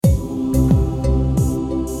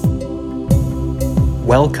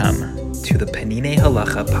Welcome to the Penine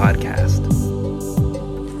Halacha podcast.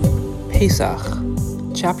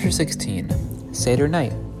 Pesach, Chapter 16, Seder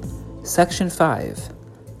Night, Section 5,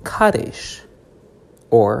 Kadesh,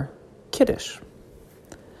 or Kiddush.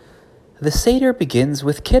 The Seder begins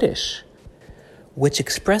with Kiddush, which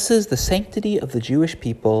expresses the sanctity of the Jewish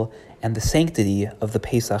people and the sanctity of the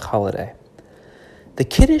Pesach holiday. The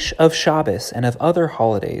Kiddush of Shabbos and of other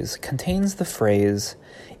holidays contains the phrase,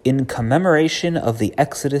 "in commemoration of the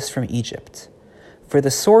Exodus from Egypt," for the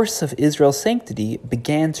source of Israel's sanctity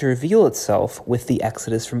began to reveal itself with the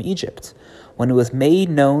Exodus from Egypt, when it was made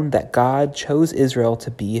known that God chose Israel to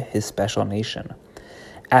be his special nation.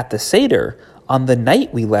 At the Seder, on the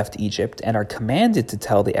night we left Egypt and are commanded to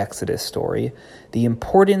tell the Exodus story, the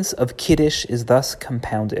importance of Kiddush is thus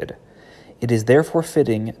compounded. It is therefore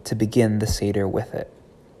fitting to begin the Seder with it.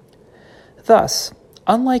 Thus,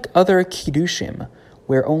 unlike other Kiddushim,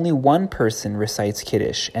 where only one person recites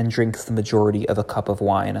Kiddush and drinks the majority of a cup of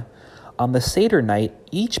wine, on the Seder night,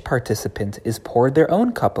 each participant is poured their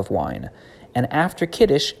own cup of wine, and after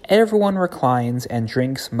Kiddush, everyone reclines and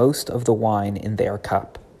drinks most of the wine in their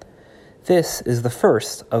cup. This is the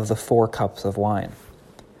first of the 4 cups of wine.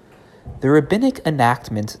 The rabbinic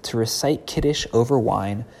enactment to recite Kiddush over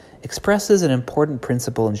wine expresses an important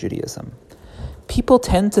principle in Judaism. People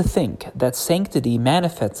tend to think that sanctity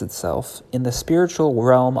manifests itself in the spiritual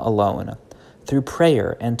realm alone, through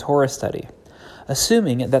prayer and Torah study,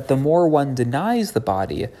 assuming that the more one denies the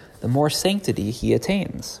body, the more sanctity he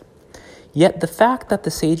attains. Yet the fact that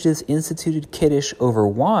the sages instituted Kiddush over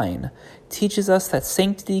wine teaches us that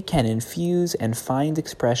sanctity can infuse and find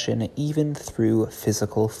expression even through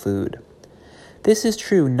physical food. This is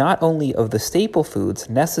true not only of the staple foods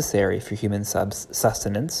necessary for human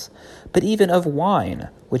sustenance, but even of wine,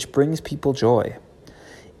 which brings people joy.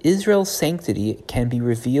 Israel's sanctity can be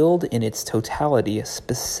revealed in its totality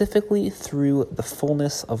specifically through the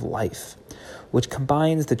fullness of life, which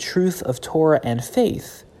combines the truth of Torah and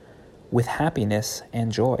faith with happiness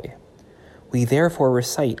and joy. We therefore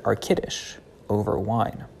recite our Kiddush over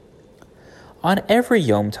wine. On every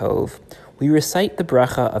Yom Tov, we recite the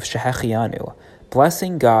bracha of Shehechianu,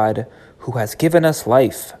 blessing God who has given us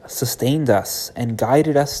life, sustained us, and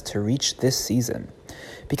guided us to reach this season,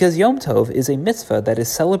 because Yom Tov is a mitzvah that is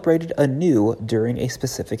celebrated anew during a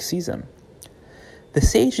specific season. The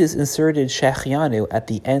sages inserted Shehechianu at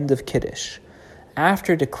the end of Kiddush.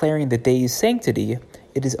 After declaring the day's sanctity,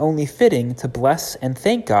 it is only fitting to bless and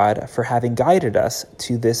thank God for having guided us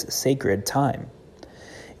to this sacred time.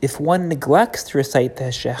 If one neglects to recite the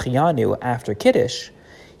Shehechianu after Kiddush,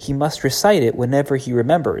 he must recite it whenever he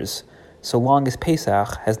remembers, so long as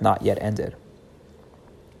Pesach has not yet ended.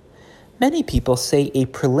 Many people say a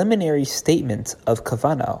preliminary statement of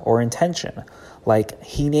kavana or intention, like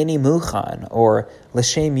Hineni Muchan or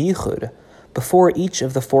L'Shem Yichud, before each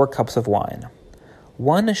of the 4 cups of wine.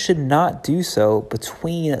 One should not do so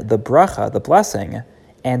between the bracha, the blessing,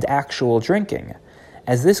 and actual drinking,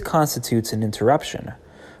 as this constitutes an interruption.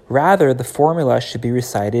 Rather, the formula should be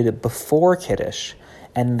recited before Kiddush,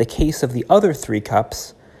 and in the case of the other 3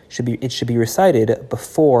 cups, it should be recited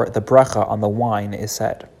before the bracha on the wine is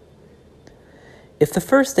said. If the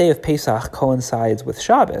first day of Pesach coincides with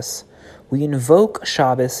Shabbos, we invoke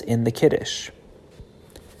Shabbos in the Kiddush.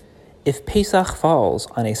 If Pesach falls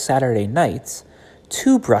on a Saturday night,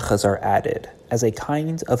 2 brachas are added as a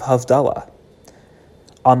kind of havdalah.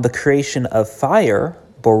 On the creation of fire,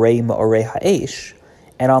 borei ma'orei ha'esh,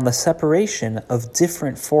 and on the separation of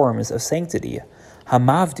different forms of sanctity,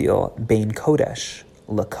 hamavdil bein kodesh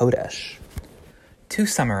lakodesh. To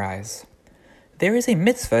summarize, there is a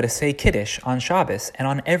mitzvah to say Kiddush on Shabbos and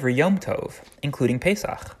on every Yom Tov, including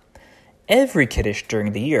Pesach. Every Kiddush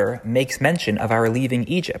during the year makes mention of our leaving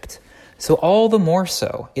Egypt, so all the more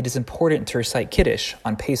so it is important to recite Kiddush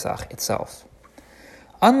on Pesach itself.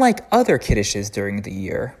 Unlike other Kiddushes during the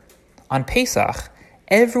year, on Pesach,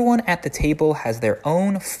 everyone at the table has their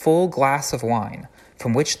own full glass of wine,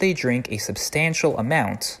 from which they drink a substantial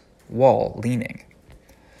amount, while leaning.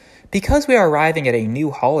 Because we are arriving at a new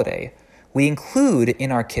holiday, we include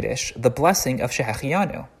in our Kiddush the blessing of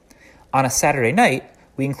Shehechianu. On a Saturday night,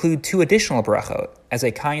 we include 2 additional brachot as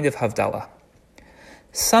a kind of havdalah.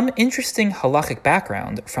 Some interesting halachic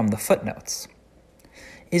background from the footnotes.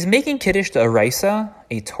 Is making Kiddush d'oraisa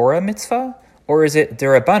a Torah mitzvah, or is it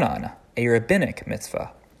d'Rabbanan, a rabbinic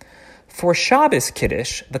mitzvah? For Shabbos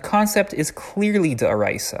Kiddush, the concept is clearly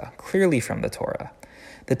d'oraisa, clearly from the Torah.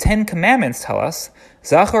 The 10 Commandments tell us,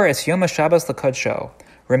 Zachor es Yom HaShabbos l'kadsho,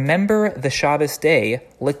 remember the Shabbos day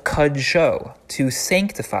l'kadsho, to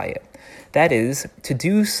sanctify it. That is, to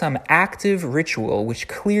do some active ritual which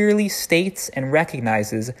clearly states and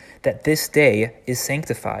recognizes that this day is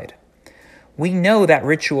sanctified. We know that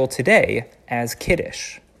ritual today as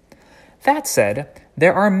Kiddush. That said,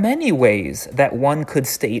 there are many ways that one could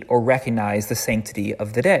state or recognize the sanctity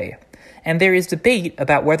of the day, and there is debate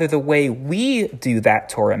about whether the way we do that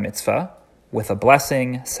Torah mitzvah, with a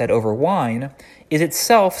blessing said over wine, is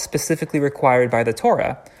itself specifically required by the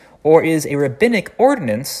Torah, or is a rabbinic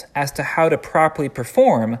ordinance as to how to properly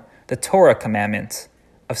perform the Torah commandment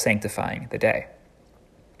of sanctifying the day.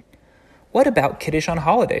 What about Kiddush on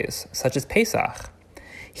holidays, such as Pesach?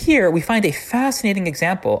 Here we find a fascinating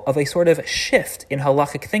example of a sort of shift in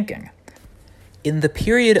halachic thinking. In the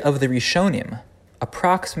period of the Rishonim,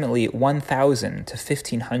 approximately 1000 to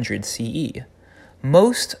 1500 CE,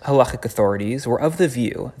 most halachic authorities were of the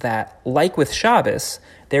view that, like with Shabbos,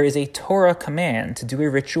 there is a Torah command to do a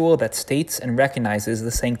ritual that states and recognizes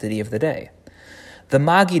the sanctity of the day. The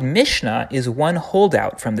Maggid Mishnah is one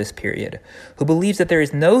holdout from this period, who believes that there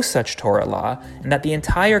is no such Torah law and that the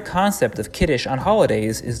entire concept of Kiddush on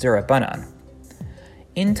holidays is d'Rabbanan.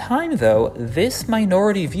 In time, though, this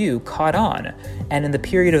minority view caught on, and in the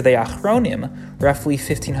period of the Achronim, roughly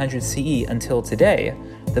 1500 CE until today,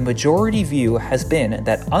 the majority view has been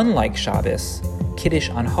that unlike Shabbos, Kiddush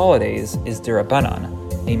on holidays is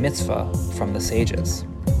d'Rabbanan, a mitzvah from the sages.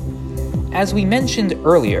 As we mentioned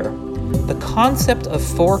earlier, the concept of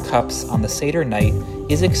 4 cups on the Seder night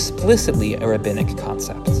is explicitly a rabbinic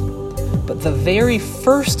concept. But the very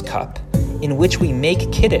first cup, in which we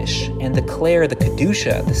make Kiddush and declare the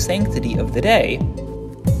Kedusha, the sanctity of the day,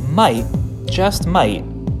 might, just might,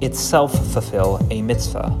 itself fulfill a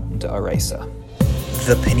mitzvah d'oraisa.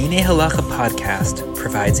 The Penine Halacha podcast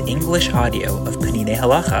provides English audio of Penine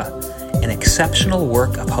Halacha, an exceptional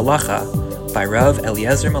work of halacha by Rav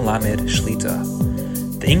Eliezer Melamed Shlita.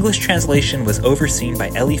 The English translation was overseen by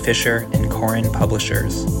Ellie Fisher and Koren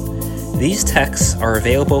Publishers. These texts are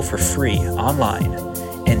available for free online,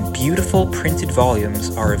 and beautiful printed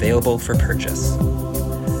volumes are available for purchase.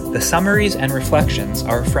 The summaries and reflections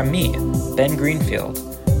are from me, Ben Greenfield,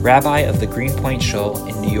 rabbi of the Greenpoint Shul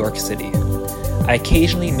in New York City. I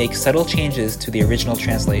occasionally make subtle changes to the original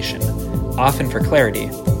translation, often for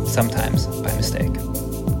clarity, sometimes by mistake.